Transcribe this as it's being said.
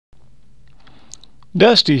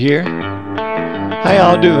Dusty here. How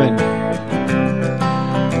y'all doing?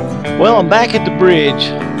 Well, I'm back at the bridge.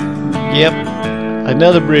 Yep,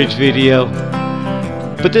 another bridge video.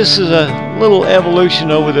 But this is a little evolution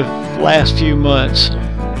over the last few months.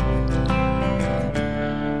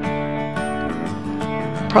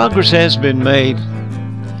 Progress has been made.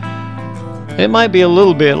 It might be a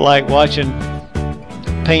little bit like watching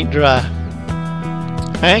paint dry.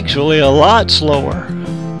 Actually, a lot slower.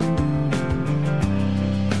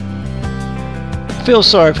 I feel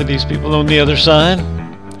sorry for these people on the other side.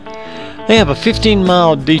 They have a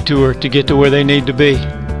 15-mile detour to get to where they need to be.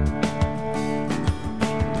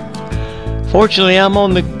 Fortunately, I'm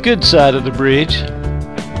on the good side of the bridge,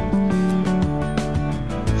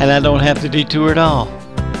 and I don't have to detour at all.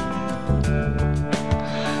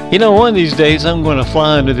 You know, one of these days I'm going to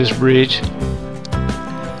fly under this bridge.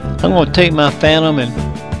 I'm going to take my Phantom and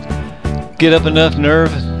get up enough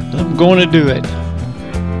nerve, and I'm going to do it.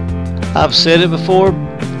 I've said it before,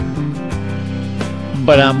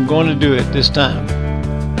 but I'm going to do it this time.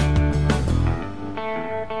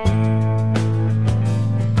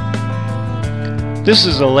 This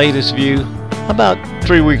is the latest view, about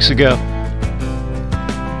 3 weeks ago.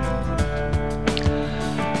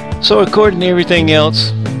 So according to everything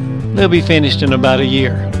else, they'll be finished in about a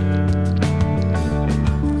year.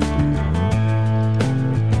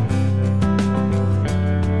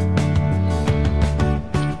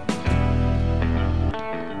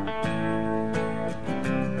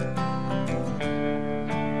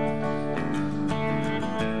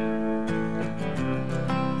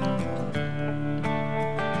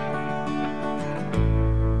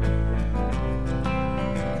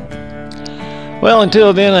 Well,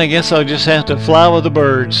 until then, I guess I'll just have to fly with the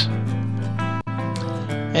birds.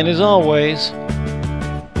 And as always,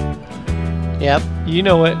 yep, you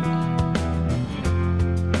know it.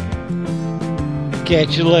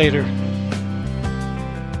 Catch you later.